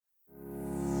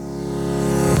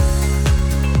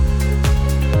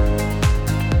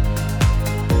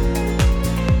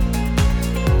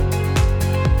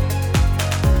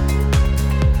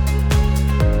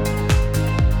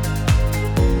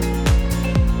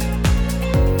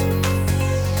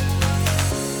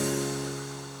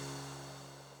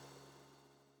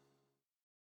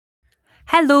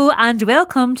Hello and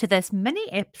welcome to this mini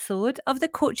episode of the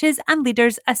Coaches and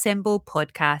Leaders Assemble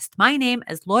podcast. My name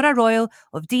is Laura Royal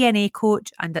of DNA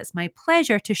Coach, and it's my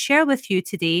pleasure to share with you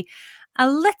today a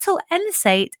little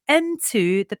insight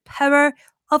into the power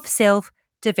of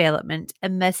self-development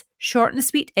in this short and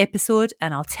sweet episode,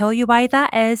 and I'll tell you why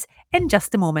that is in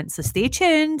just a moment. So stay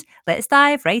tuned. Let's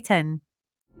dive right in.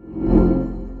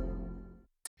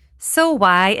 So,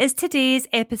 why is today's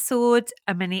episode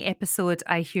a mini episode?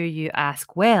 I hear you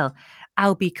ask. Well,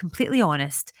 I'll be completely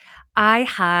honest. I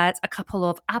had a couple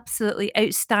of absolutely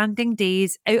outstanding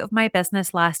days out of my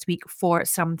business last week for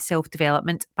some self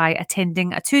development by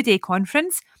attending a 2-day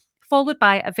conference, followed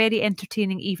by a very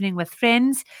entertaining evening with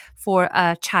friends for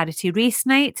a charity race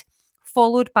night,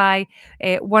 followed by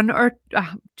 1 or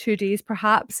 2 days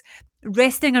perhaps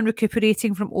resting and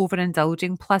recuperating from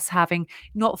overindulging, plus having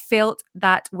not felt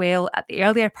that well at the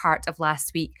earlier part of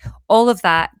last week. All of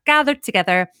that gathered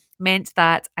together meant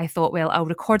that I thought, well, I'll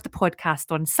record the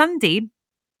podcast on Sunday.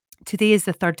 Today is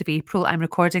the 3rd of April. I'm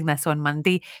recording this on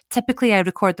Monday. Typically, I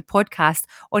record the podcast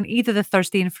on either the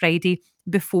Thursday and Friday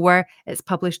before it's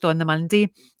published on the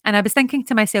Monday. And I was thinking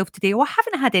to myself today, I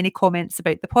haven't had any comments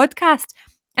about the podcast,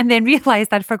 and then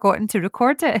realised I'd forgotten to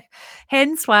record it.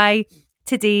 Hence why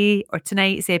today or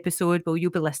tonight's episode, well, you'll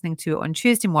be listening to it on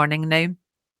Tuesday morning now,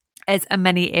 is a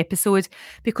mini episode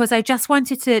because I just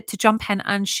wanted to jump in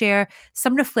and share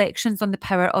some reflections on the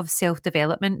power of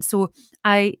self-development. So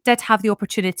I did have the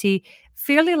opportunity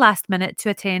fairly last minute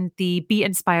to attend the Be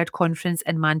Inspired conference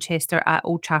in Manchester at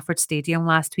Old Trafford Stadium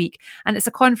last week. And it's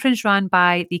a conference run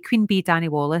by the Queen Bee, Danny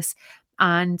Wallace.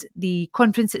 And the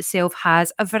conference itself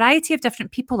has a variety of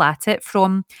different people at it,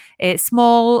 from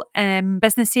small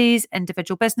businesses,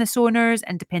 individual business owners,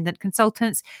 independent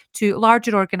consultants, to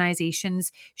larger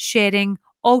organizations, sharing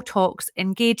all talks,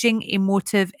 engaging,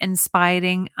 emotive,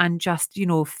 inspiring, and just,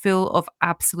 full of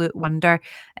absolute wonder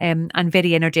and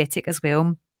very energetic as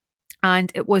well.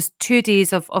 And it was 2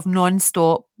 days of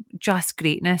non-stop, just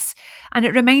greatness. And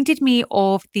it reminded me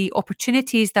of the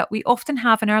opportunities that we often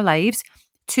have in our lives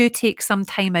to take some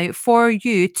time out for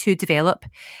you to develop.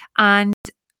 And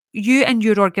you and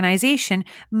your organization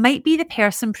might be the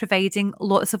person providing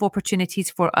lots of opportunities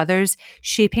for others,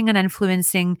 shaping and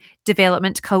influencing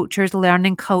development cultures,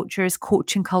 learning cultures,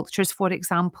 coaching cultures, for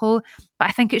example. But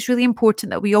I think it's really important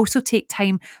that we also take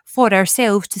time for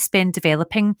ourselves to spend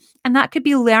developing. And that could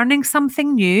be learning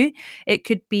something new. It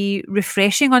could be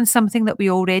refreshing on something that we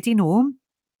already know.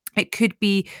 It could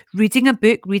be reading a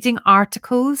book, reading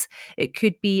articles. It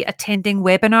could be attending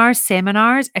webinars,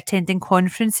 seminars, attending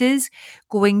conferences,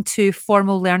 going to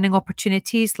formal learning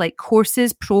opportunities like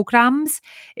courses, programs.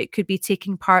 It could be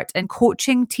taking part in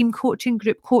coaching, team coaching,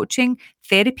 group coaching,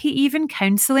 therapy, even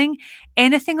counseling,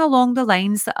 anything along the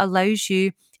lines that allows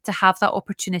you to have that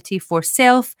opportunity for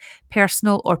self,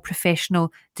 personal, or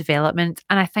professional development.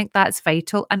 And I think that's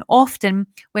vital. And often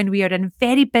when we are in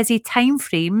very busy time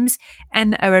frames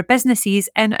in our businesses,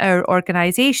 in our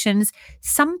organizations,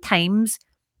 sometimes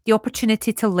the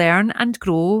opportunity to learn and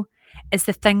grow is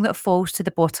the thing that falls to the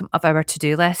bottom of our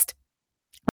to-do list.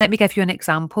 Let me give you an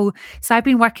example. So I've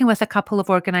been working with a couple of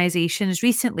organizations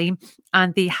recently,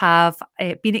 and they have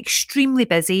been extremely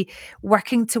busy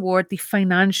working toward the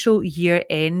financial year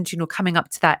end, coming up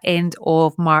to that end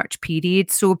of March period.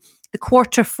 So the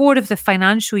Q4 of the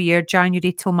financial year,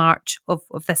 January till March of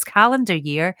this calendar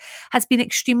year, has been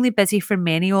extremely busy for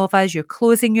many of us. You're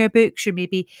closing your books, you're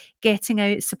maybe getting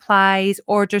out supplies,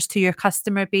 orders to your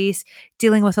customer base,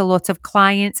 dealing with a lot of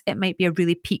clients. It might be a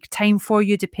really peak time for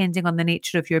you, depending on the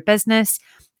nature of your business.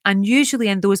 And usually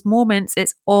in those moments,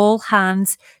 it's all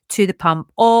hands to the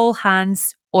pump, all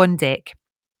hands on deck.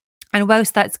 And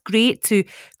whilst that's great to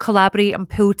collaborate and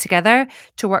pull together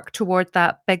to work toward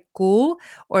that big goal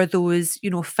or those,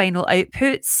 final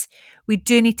outputs, we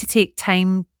do need to take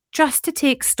time just to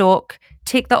take stock,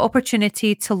 take that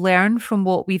opportunity to learn from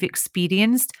what we've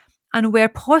experienced, and where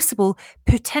possible,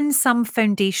 put in some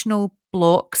foundational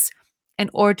blocks in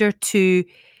order to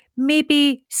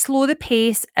maybe slow the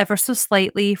pace ever so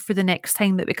slightly for the next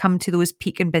time that we come to those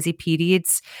peak and busy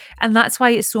periods. And that's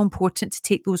why it's so important to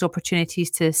take those opportunities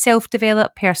to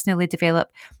self-develop, personally develop,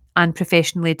 and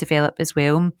professionally develop as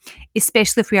well,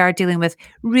 especially if we are dealing with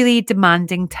really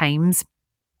demanding times.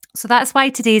 So that's why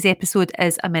today's episode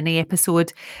is a mini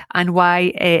episode, and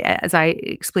why, as I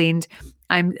explained,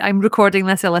 I'm recording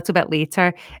this a little bit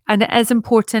later, and it is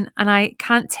important. And I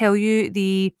can't tell you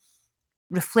the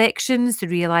reflections, the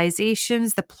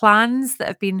realizations, the plans that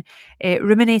have been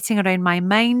ruminating around my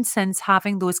mind since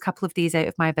having those couple of days out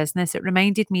of my business. It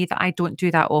reminded me that I don't do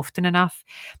that often enough.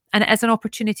 And it is an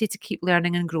opportunity to keep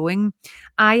learning and growing.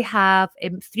 I have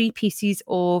 3 pieces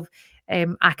of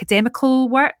academical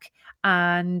work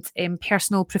and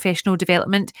personal professional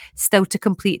development still to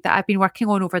complete that I've been working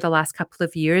on over the last couple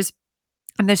of years.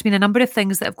 And there's been a number of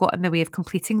things that have got in the way of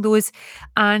completing those.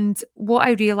 And what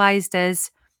I realized is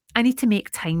I need to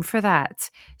make time for that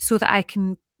so that I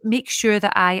can make sure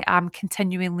that I am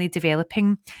continually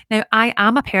developing. Now, I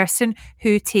am a person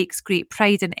who takes great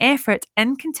pride and effort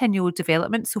in continual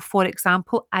development. So, for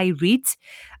example, I read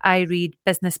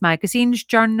business magazines,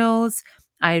 journals,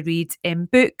 I read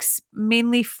books,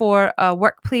 mainly for a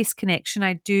workplace connection.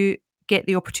 I do get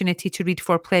the opportunity to read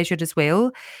for pleasure as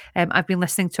well. I've been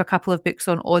listening to a couple of books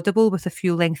on Audible with a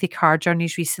few lengthy car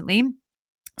journeys recently.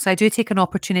 So I do take an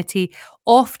opportunity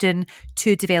often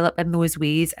to develop in those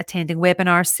ways, attending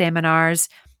webinars, seminars,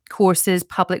 courses,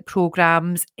 public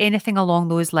programs, anything along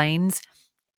those lines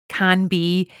can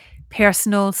be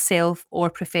personal, self, or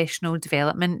professional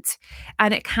development.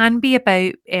 And it can be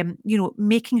about,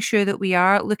 making sure that we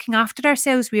are looking after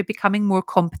ourselves. We are becoming more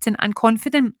competent and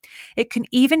confident. It can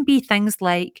even be things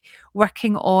like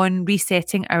working on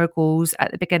resetting our goals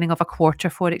at the beginning of a quarter,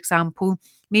 for example.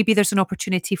 Maybe there's an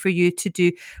opportunity for you to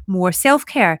do more self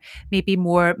care, maybe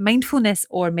more mindfulness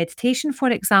or meditation, for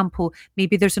example.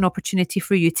 Maybe there's an opportunity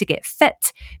for you to get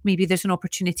fit. Maybe there's an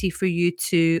opportunity for you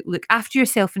to look after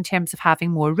yourself in terms of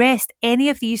having more rest. Any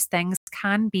of these things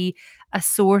can be a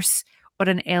source or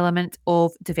an element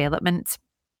of development.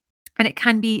 And it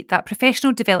can be that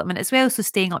professional development as well. So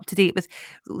staying up to date with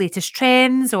latest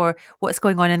trends or what's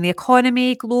going on in the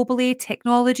economy globally,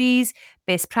 technologies,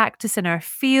 best practice in our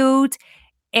field,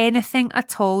 anything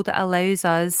at all that allows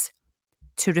us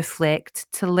to reflect,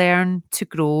 to learn, to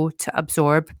grow, to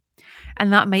absorb.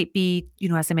 And that might be,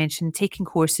 as I mentioned, taking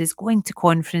courses, going to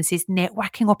conferences,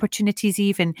 networking opportunities,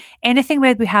 even anything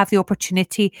where we have the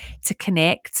opportunity to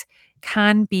connect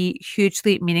can be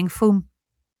hugely meaningful.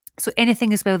 So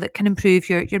anything as well that can improve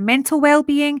your mental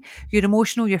well-being, your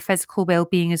emotional, your physical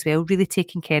well-being as well, really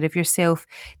taking care of yourself.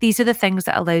 These are the things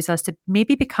that allows us to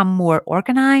maybe become more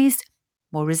organized,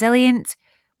 more resilient,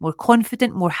 more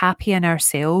confident, more happy in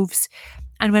ourselves.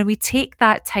 And when we take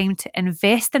that time to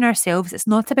invest in ourselves, it's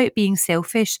not about being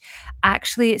selfish.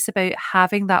 Actually, it's about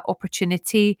having that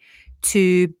opportunity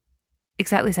to,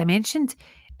 exactly as I mentioned,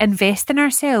 invest in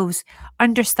ourselves,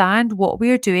 understand what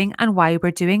we're doing and why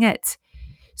we're doing it.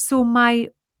 So, my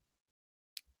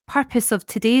purpose of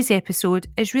today's episode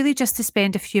is really just to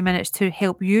spend a few minutes to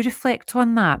help you reflect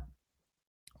on that.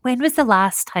 When was the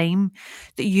last time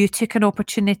that you took an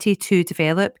opportunity to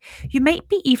develop? You might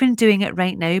be even doing it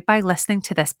right now by listening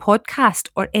to this podcast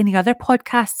or any other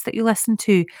podcasts that you listen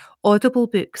to, Audible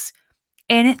books.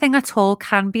 Anything at all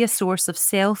can be a source of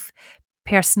self,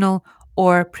 personal,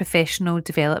 or professional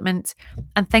development,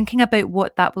 and thinking about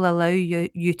what that will allow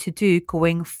you to do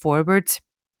going forward.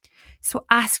 So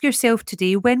ask yourself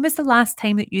today, when was the last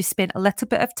time that you spent a little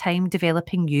bit of time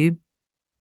developing you?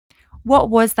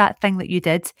 What was that thing that you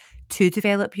did to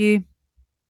develop you?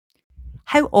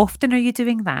 How often are you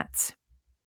doing that?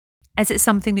 Is it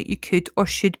something that you could or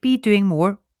should be doing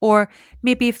more? Or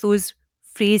maybe if those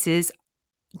phrases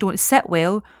don't sit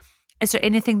well, is there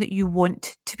anything that you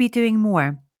want to be doing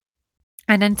more?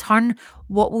 And in turn,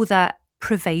 what will that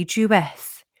provide you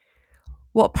with?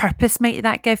 What purpose might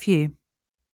that give you?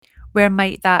 Where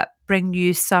might that bring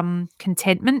you some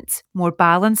contentment, more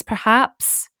balance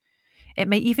perhaps? It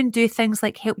might even do things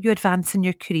like help you advance in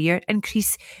your career,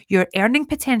 increase your earning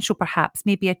potential perhaps,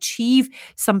 maybe achieve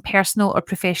some personal or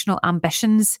professional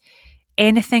ambitions,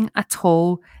 anything at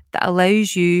all that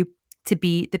allows you to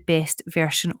be the best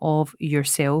version of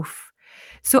yourself.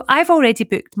 So I've already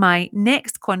booked my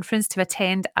next conference to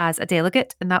attend as a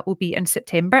delegate, and that will be in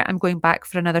September. I'm going back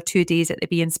for another 2 days at the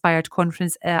Be Inspired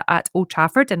conference at Old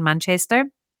Trafford in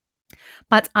Manchester.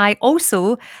 But I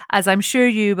also, as I'm sure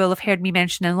you will have heard me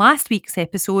mention in last week's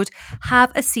episode,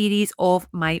 have a series of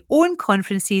my own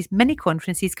conferences, mini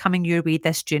conferences coming your way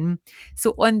this June.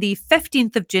 So on the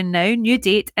 15th of June now, new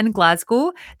date in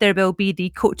Glasgow, there will be the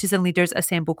Coaches and Leaders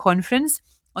Assemble conference.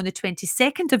 On the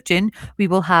 22nd of June, we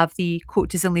will have the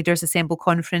Coaches and Leaders Assemble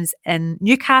conference in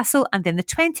Newcastle. And then the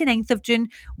 29th of June,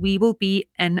 we will be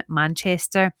in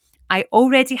Manchester. I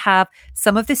already have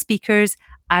some of the speakers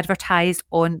advertised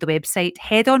on the website.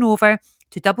 Head on over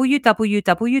to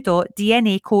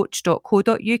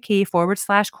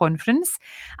www.dnacoach.co.uk/conference,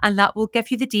 and that will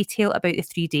give you the detail about the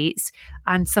 3 dates.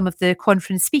 And some of the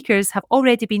conference speakers have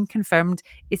already been confirmed,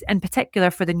 is in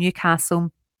particular for the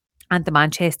Newcastle and the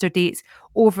Manchester dates.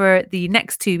 Over the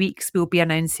next 2 weeks, we'll be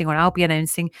announcing, or I'll be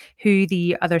announcing, who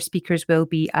the other speakers will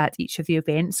be at each of the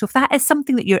events. So if that is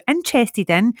something that you're interested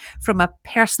in from a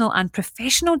personal and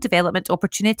professional development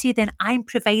opportunity, then I'm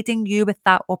providing you with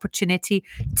that opportunity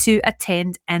to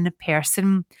attend in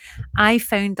person. I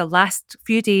found the last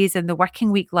few days in the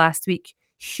working week last week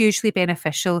hugely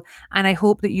beneficial, and I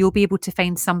hope that you'll be able to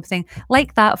find something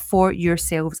like that for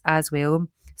yourselves as well.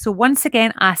 So once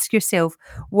again, ask yourself,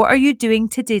 what are you doing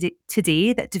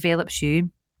today that develops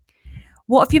you?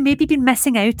 What have you maybe been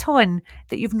missing out on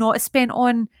that you've not spent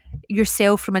on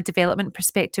yourself from a development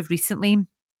perspective recently?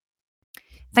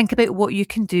 Think about what you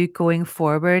can do going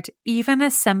forward, even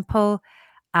as simple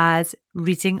as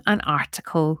reading an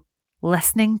article,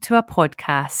 listening to a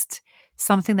podcast,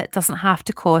 something that doesn't have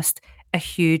to cost a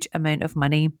huge amount of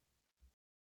money.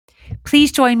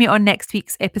 Please join me on next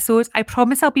week's episode. I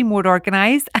promise I'll be more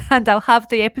organised and I'll have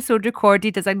the episode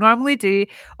recorded as I normally do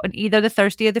on either the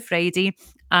Thursday or the Friday.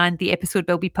 And the episode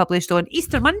will be published on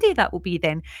Easter Monday. That will be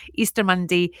then Easter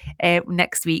Monday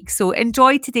next week. So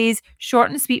enjoy today's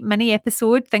short and sweet mini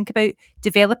episode. Think about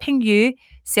developing you.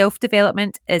 Self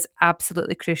development is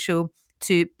absolutely crucial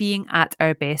to being at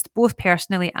our best, both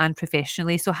personally and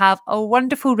professionally. So have a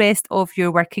wonderful rest of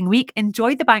your working week.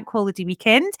 Enjoy the bank holiday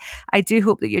weekend. I do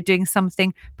hope that you're doing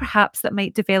something perhaps that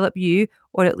might develop you,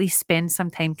 or at least spend some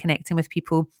time connecting with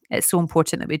people. It's so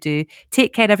important that we do.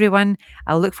 Take care, everyone.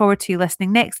 I'll look forward to you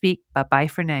listening next week. Bye bye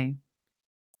for now.